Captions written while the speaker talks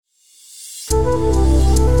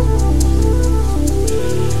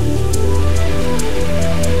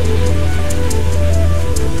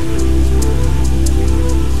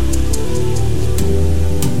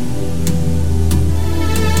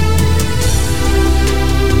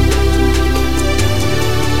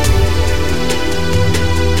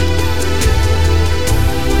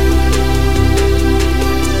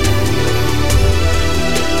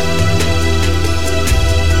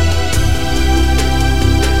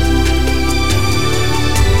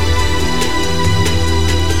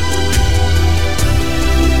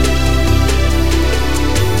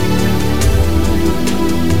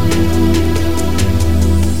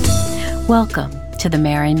Welcome to the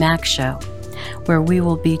Mary Mac Show, where we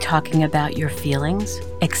will be talking about your feelings,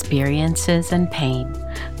 experiences, and pain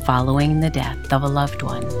following the death of a loved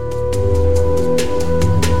one.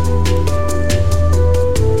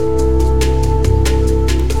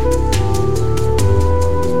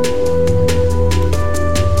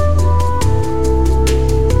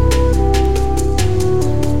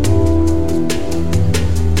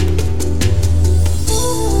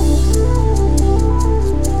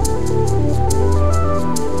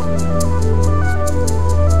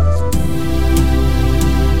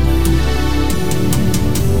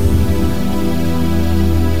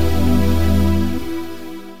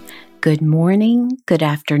 Good morning, good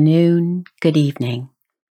afternoon, good evening.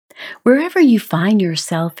 Wherever you find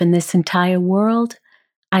yourself in this entire world,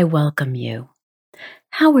 I welcome you.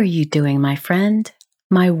 How are you doing, my friend,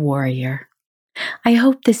 my warrior? I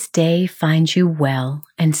hope this day finds you well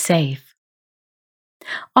and safe.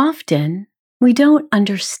 Often, we don't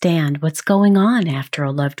understand what's going on after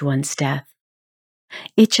a loved one's death.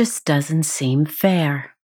 It just doesn't seem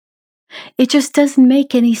fair. It just doesn't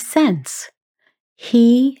make any sense.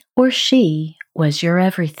 He or she was your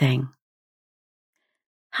everything.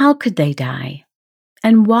 How could they die?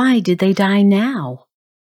 And why did they die now?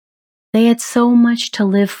 They had so much to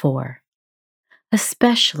live for,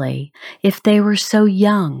 especially if they were so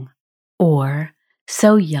young or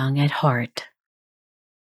so young at heart.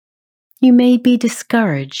 You may be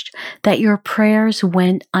discouraged that your prayers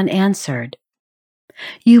went unanswered.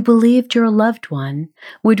 You believed your loved one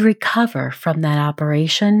would recover from that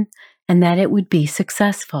operation and that it would be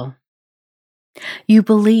successful. You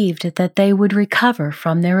believed that they would recover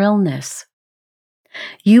from their illness.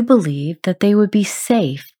 You believed that they would be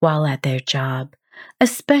safe while at their job,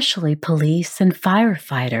 especially police and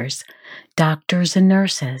firefighters, doctors and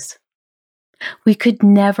nurses. We could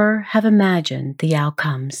never have imagined the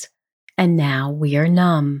outcomes, and now we are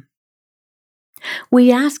numb.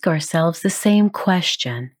 We ask ourselves the same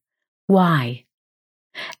question, why?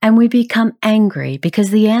 And we become angry because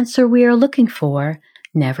the answer we are looking for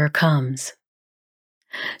never comes.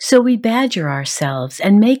 So we badger ourselves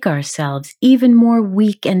and make ourselves even more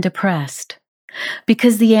weak and depressed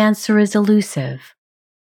because the answer is elusive.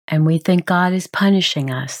 And we think God is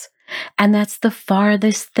punishing us, and that's the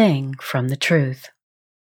farthest thing from the truth.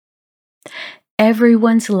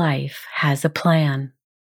 Everyone's life has a plan.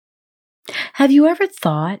 Have you ever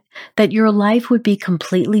thought that your life would be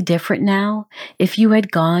completely different now if you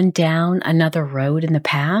had gone down another road in the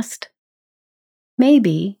past?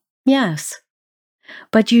 Maybe, yes.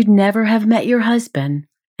 But you'd never have met your husband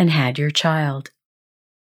and had your child.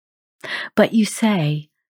 But you say,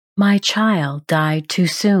 my child died too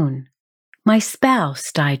soon. My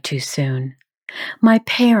spouse died too soon. My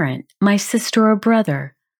parent, my sister or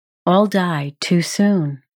brother, all died too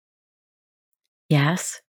soon.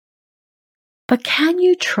 Yes. But can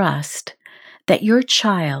you trust that your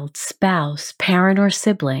child, spouse, parent, or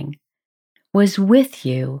sibling was with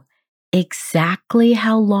you exactly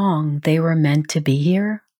how long they were meant to be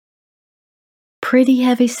here? Pretty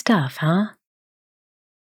heavy stuff, huh?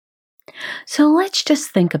 So let's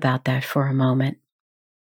just think about that for a moment.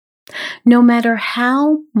 No matter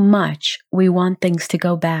how much we want things to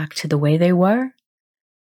go back to the way they were,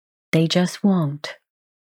 they just won't.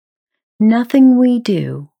 Nothing we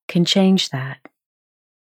do can change that.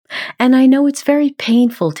 And I know it's very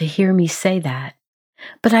painful to hear me say that,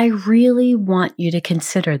 but I really want you to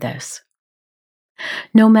consider this.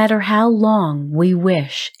 No matter how long we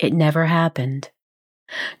wish it never happened,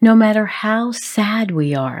 no matter how sad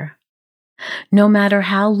we are, no matter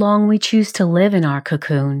how long we choose to live in our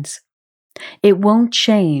cocoons, it won't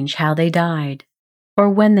change how they died, or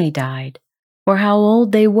when they died, or how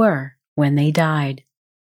old they were when they died.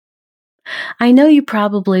 I know you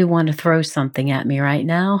probably want to throw something at me right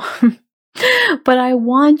now, but I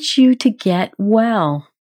want you to get well.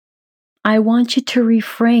 I want you to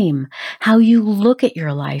reframe how you look at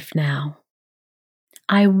your life now.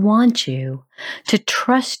 I want you to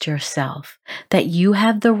trust yourself that you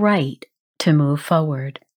have the right to move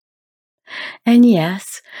forward. And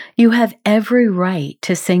yes, you have every right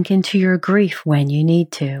to sink into your grief when you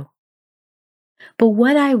need to. But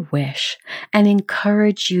what I wish and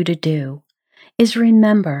encourage you to do is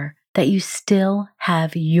remember that you still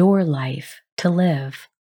have your life to live.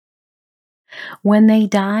 When they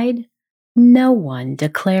died, no one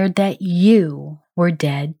declared that you were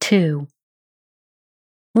dead too.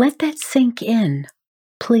 Let that sink in,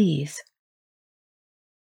 please.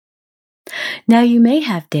 Now, you may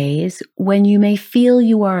have days when you may feel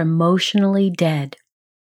you are emotionally dead.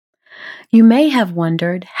 You may have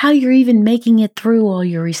wondered how you're even making it through all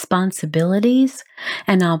your responsibilities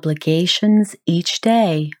and obligations each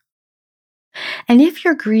day. And if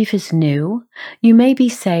your grief is new, you may be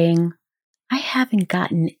saying, I haven't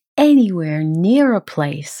gotten anywhere near a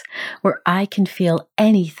place where I can feel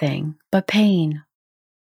anything but pain.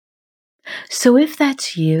 So if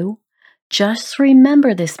that's you, just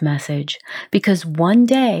remember this message, because one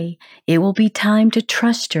day it will be time to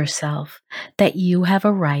trust yourself that you have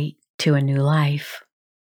a right to a new life.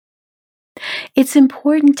 It's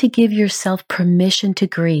important to give yourself permission to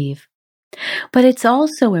grieve, but it's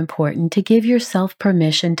also important to give yourself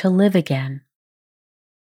permission to live again,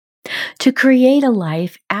 to create a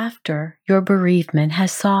life after your bereavement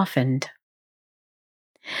has softened.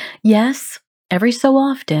 Yes, every so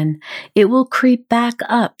often, it will creep back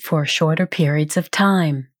up for shorter periods of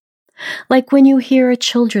time. Like when you hear a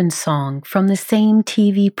children's song from the same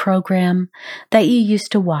TV program that you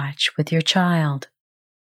used to watch with your child,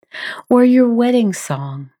 or your wedding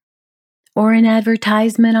song, or an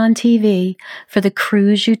advertisement on TV for the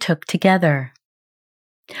cruise you took together.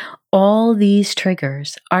 All these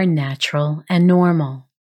triggers are natural and normal.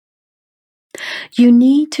 You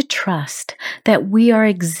need to trust that we are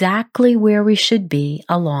exactly where we should be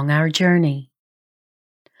along our journey.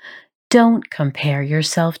 Don't compare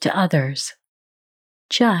yourself to others.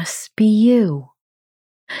 Just be you.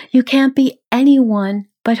 You can't be anyone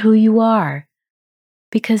but who you are,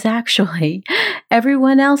 because actually,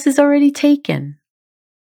 everyone else is already taken.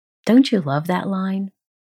 Don't you love that line?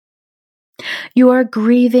 You are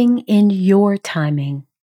grieving in your timing,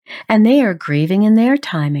 and they are grieving in their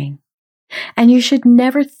timing. And you should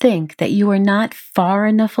never think that you are not far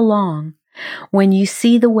enough along when you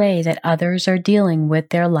see the way that others are dealing with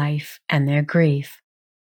their life and their grief.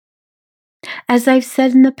 As I've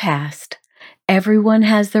said in the past, everyone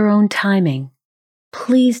has their own timing.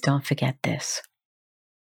 Please don't forget this.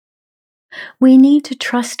 We need to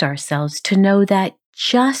trust ourselves to know that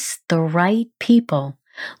just the right people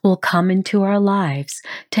will come into our lives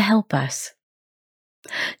to help us.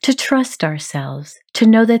 To trust ourselves, to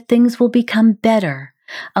know that things will become better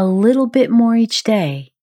a little bit more each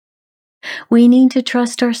day. We need to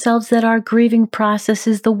trust ourselves that our grieving process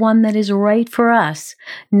is the one that is right for us,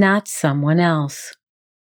 not someone else.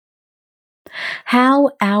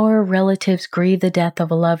 How our relatives grieve the death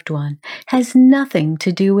of a loved one has nothing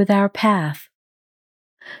to do with our path.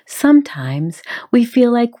 Sometimes we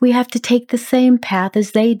feel like we have to take the same path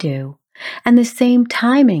as they do, and the same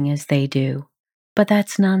timing as they do, but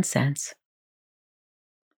that's nonsense.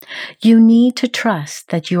 You need to trust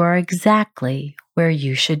that you are exactly where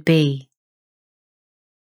you should be.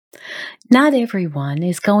 Not everyone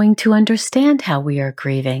is going to understand how we are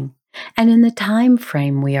grieving and in the time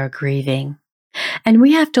frame we are grieving. And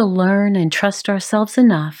we have to learn and trust ourselves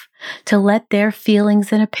enough to let their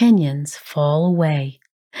feelings and opinions fall away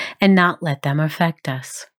and not let them affect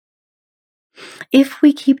us. If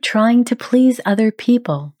we keep trying to please other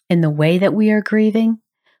people in the way that we are grieving,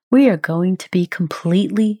 we are going to be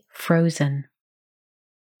completely frozen.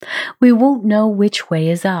 We won't know which way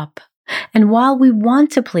is up. And while we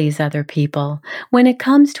want to please other people, when it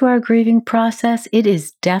comes to our grieving process, it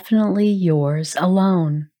is definitely yours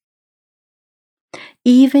alone.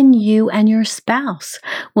 Even you and your spouse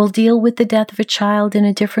will deal with the death of a child in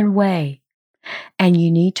a different way, and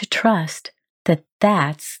you need to trust that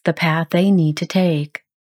that's the path they need to take.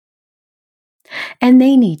 And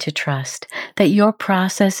they need to trust that your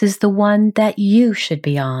process is the one that you should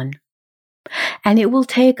be on. And it will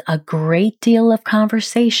take a great deal of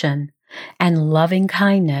conversation and loving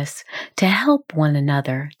kindness to help one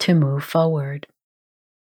another to move forward.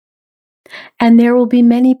 And there will be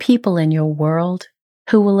many people in your world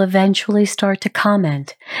who will eventually start to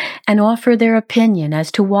comment and offer their opinion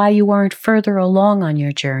as to why you aren't further along on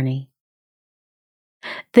your journey.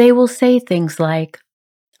 They will say things like,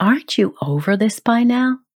 "Aren't you over this by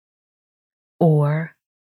now?" Or,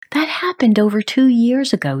 "That happened over 2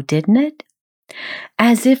 years ago, didn't it?"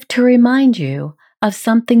 As if to remind you of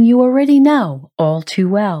something you already know all too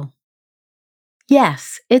well.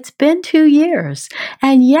 Yes, it's been 2 years,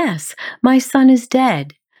 and yes, my son is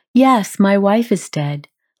dead. Yes, my wife is dead.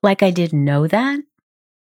 Like I didn't know that?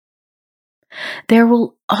 There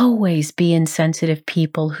will always be insensitive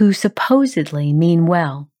people who supposedly mean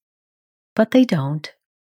well, but they don't.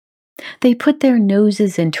 They put their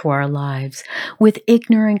noses into our lives with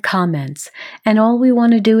ignorant comments, and all we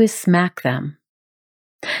want to do is smack them.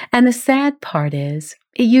 And the sad part is,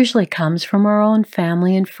 it usually comes from our own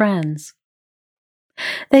family and friends.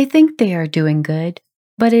 They think they are doing good,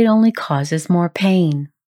 but it only causes more pain.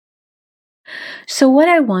 So what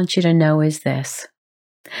I want you to know is this.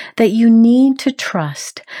 that you need to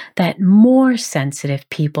trust that more sensitive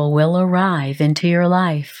people will arrive into your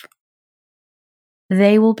life.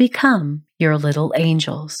 They will become your little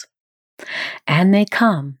angels, and they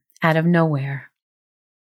come out of nowhere.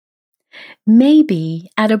 Maybe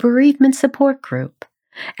at a bereavement support group,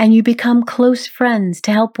 and you become close friends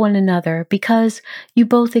to help one another because you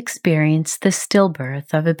both experienced the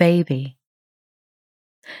stillbirth of a baby.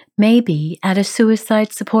 Maybe at a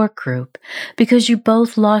suicide support group because you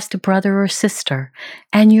both lost a brother or sister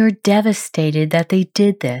and you're devastated that they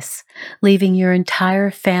did this, leaving your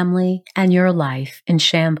entire family and your life in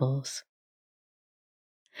shambles.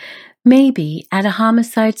 Maybe at a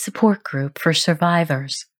homicide support group for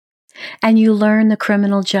survivors and you learn the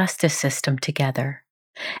criminal justice system together.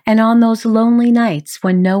 And on those lonely nights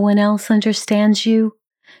when no one else understands you,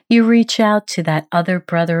 you reach out to that other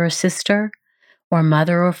brother or sister or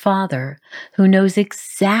mother or father who knows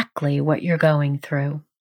exactly what you're going through.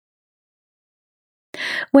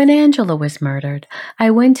 When Angela was murdered,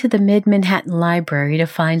 I went to the Mid-Manhattan Library to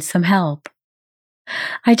find some help.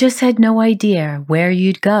 I just had no idea where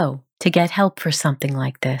you'd go to get help for something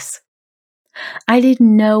like this. I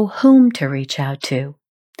didn't know whom to reach out to,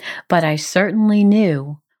 but I certainly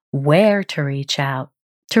knew where to reach out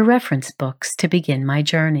to reference books to begin my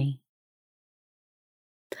journey.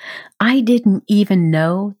 I didn't even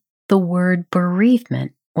know the word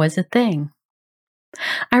bereavement was a thing.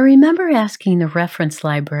 I remember asking the reference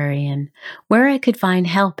librarian where I could find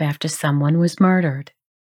help after someone was murdered.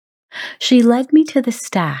 She led me to the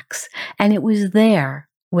stacks, and it was there,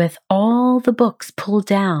 with all the books pulled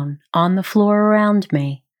down on the floor around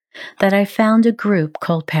me, that I found a group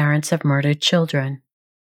called Parents of Murdered Children.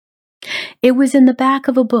 It was in the back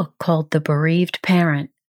of a book called The Bereaved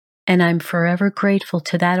Parent, and I'm forever grateful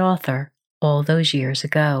to that author all those years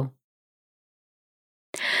ago.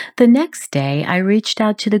 The next day, I reached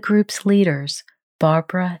out to the group's leaders,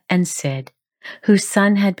 Barbara and Sid, whose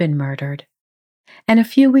son had been murdered. And a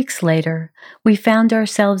few weeks later, we found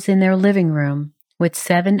ourselves in their living room with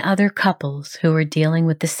 7 other couples who were dealing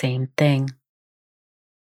with the same thing.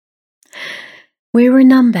 We were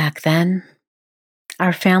numb back then.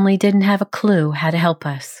 Our family didn't have a clue how to help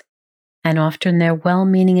us, and often their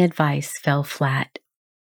well-meaning advice fell flat.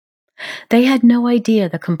 They had no idea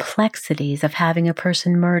the complexities of having a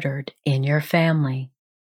person murdered in your family.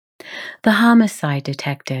 The homicide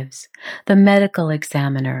detectives, the medical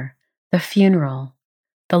examiner, the funeral,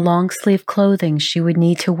 the long-sleeve clothing she would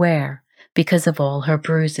need to wear because of all her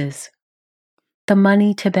bruises, the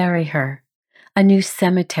money to bury her, a new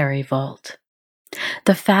cemetery vault,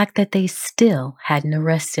 the fact that they still hadn't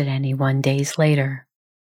arrested anyone days later.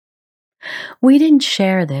 We didn't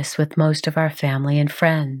share this with most of our family and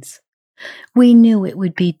friends. We knew it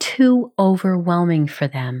would be too overwhelming for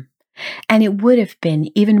them, and it would have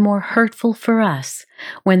been even more hurtful for us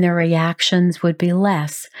when their reactions would be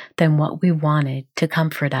less than what we wanted to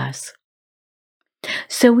comfort us.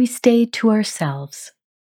 So we stayed to ourselves.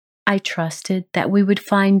 I trusted that we would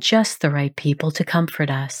find just the right people to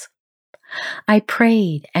comfort us. I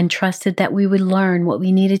prayed and trusted that we would learn what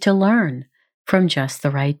we needed to learn from just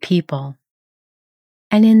the right people.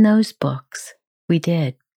 And in those books, we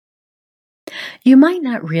did. You might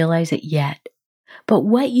not realize it yet, but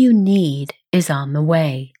what you need is on the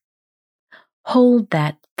way. Hold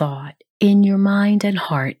that thought in your mind and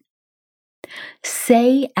heart.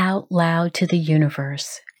 Say out loud to the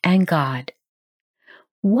universe and God,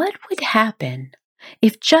 what would happen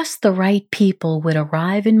if just the right people would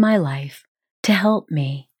arrive in my life to help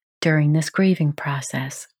me during this grieving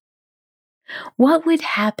process? What would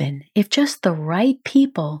happen if just the right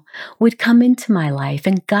people would come into my life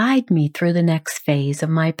and guide me through the next phase of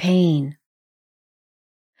my pain?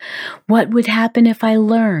 What would happen if I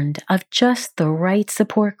learned of just the right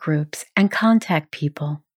support groups and contact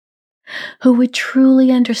people who would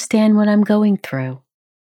truly understand what I'm going through,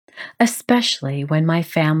 especially when my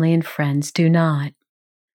family and friends do not,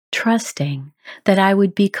 trusting that I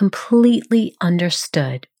would be completely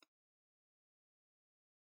understood?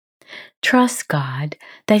 Trust God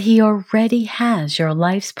that He already has your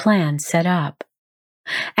life's plan set up.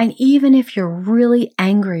 And even if you're really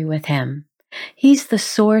angry with Him, He's the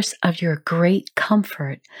source of your great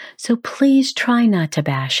comfort, so please try not to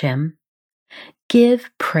bash Him. Give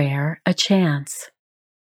prayer a chance.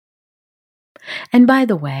 And by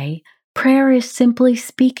the way, prayer is simply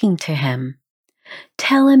speaking to Him.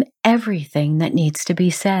 Tell Him everything that needs to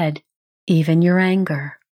be said, even your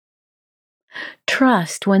anger.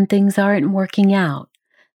 Trust when things aren't working out,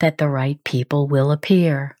 that the right people will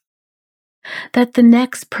appear, that the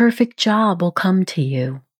next perfect job will come to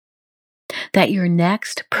you, that your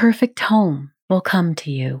next perfect home will come to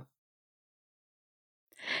you.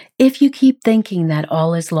 If you keep thinking that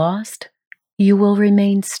all is lost, you will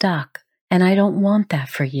remain stuck, and I don't want that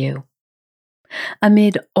for you.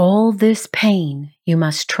 Amid all this pain, you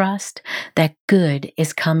must trust that good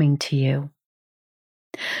is coming to you.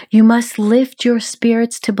 You must lift your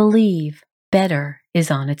spirits to believe better is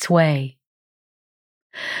on its way.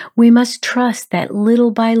 We must trust that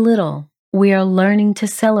little by little, we are learning to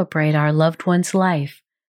celebrate our loved one's life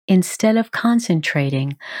instead of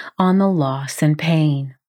concentrating on the loss and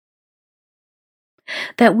pain.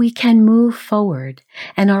 That we can move forward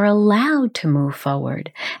and are allowed to move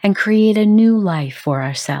forward and create a new life for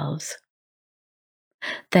ourselves.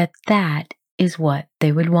 That is what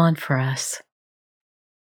they would want for us.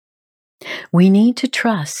 We need to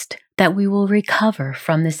trust that we will recover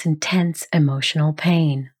from this intense emotional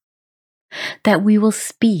pain, that we will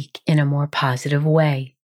speak in a more positive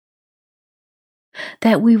way,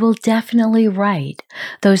 that we will definitely write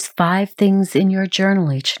those 5 things in your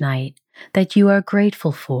journal each night that you are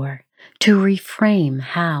grateful for to reframe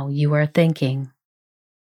how you are thinking.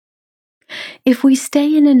 If we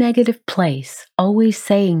stay in a negative place, always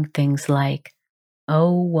saying things like,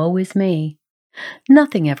 "Oh, woe is me.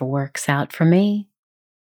 Nothing ever works out for me.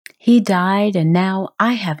 He died and now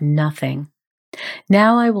I have nothing.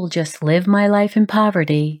 Now I will just live my life in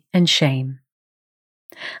poverty and shame.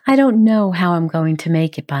 I don't know how I'm going to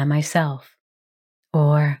make it by myself."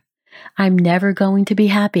 Or, "I'm never going to be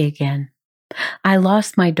happy again. I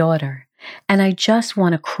lost my daughter, and I just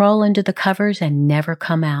want to crawl under the covers and never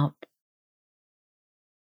come out."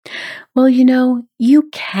 Well, you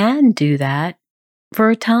can do that for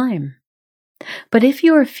a time. But if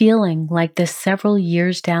you are feeling like this several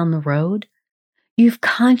years down the road, you've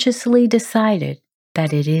consciously decided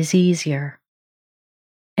that it is easier.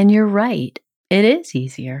 And you're right, it is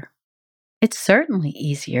easier. It's certainly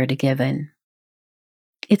easier to give in.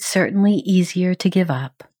 It's certainly easier to give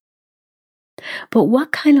up. But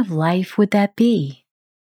what kind of life would that be?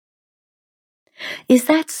 Is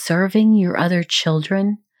that serving your other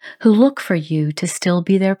children who look for you to still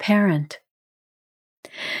be their parent?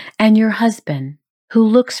 And your husband who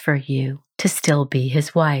looks for you to still be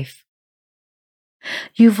his wife?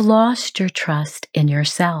 You've lost your trust in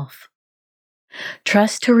yourself.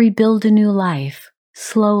 Trust to rebuild a new life,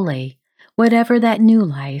 slowly, whatever that new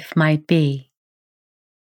life might be.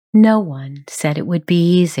 No one said it would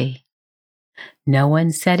be easy. No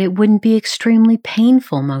one said it wouldn't be extremely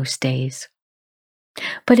painful most days.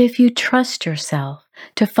 But if you trust yourself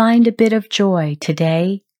to find a bit of joy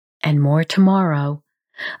today and more tomorrow,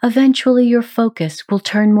 eventually your focus will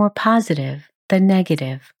turn more positive than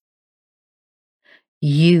negative.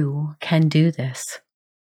 You can do this.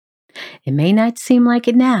 It may not seem like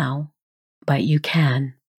it now, but you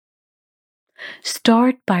can.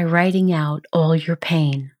 Start by writing out all your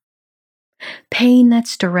pain. Pain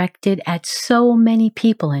that's directed at so many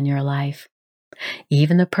people in your life,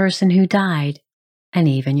 even the person who died, and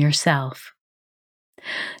even yourself.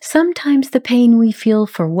 Sometimes the pain we feel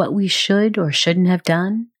for what we should or shouldn't have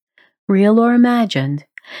done, real or imagined,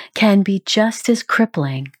 can be just as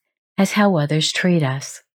crippling as how others treat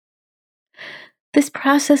us. This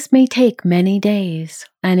process may take many days,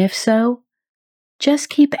 and if so, just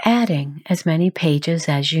keep adding as many pages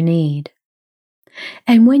as you need.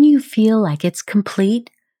 And when you feel like it's complete,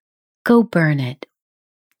 go burn it.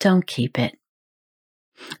 Don't keep it.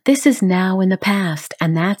 This is now in the past,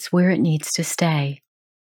 and that's where it needs to stay.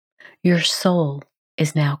 Your soul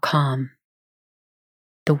is now calm,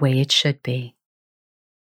 the way it should be.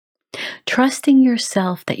 Trusting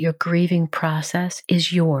yourself that your grieving process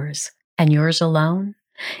is yours and yours alone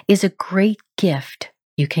is a great gift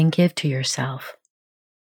you can give to yourself.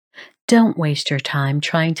 Don't waste your time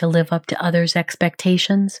trying to live up to others'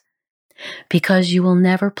 expectations, because you will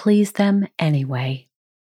never please them anyway.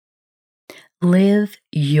 Live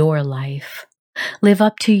your life. Live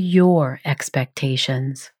up to your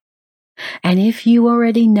expectations. And if you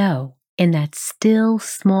already know in that still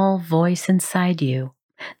small voice inside you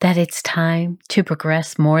that it's time to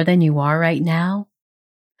progress more than you are right now,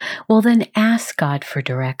 well then ask God for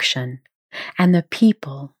direction and the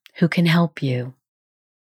people who can help you.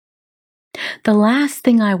 The last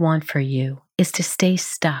thing I want for you is to stay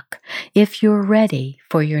stuck if you're ready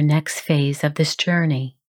for your next phase of this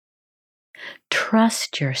journey.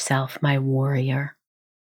 Trust yourself, my warrior.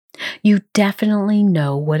 You definitely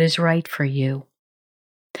know what is right for you.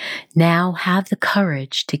 Now have the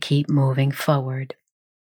courage to keep moving forward.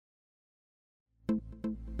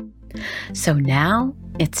 So now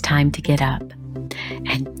it's time to get up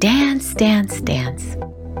and dance, dance, dance.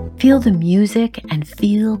 Feel the music and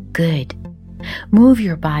feel good. Move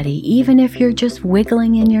your body even if you're just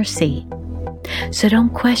wiggling in your seat. So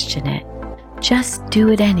don't question it. Just do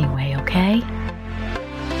it anyway, okay?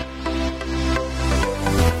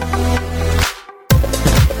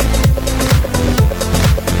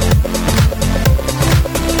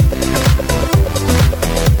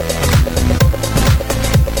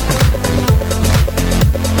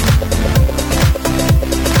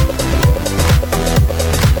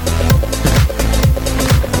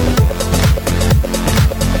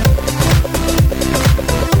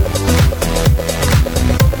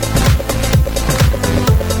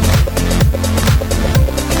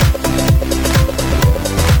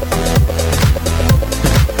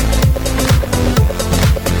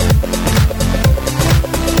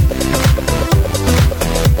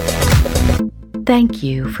 Thank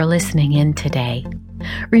you for listening in today.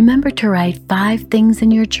 Remember to write 5 things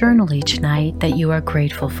in your journal each night that you are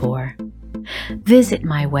grateful for. Visit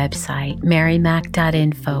my website,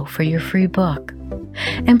 marymac.info, for your free book.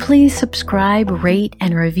 And please subscribe, rate,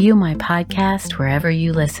 and review my podcast wherever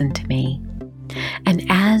you listen to me. And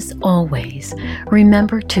as always,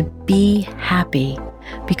 remember to be happy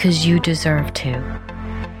because you deserve to.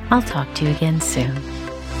 I'll talk to you again soon.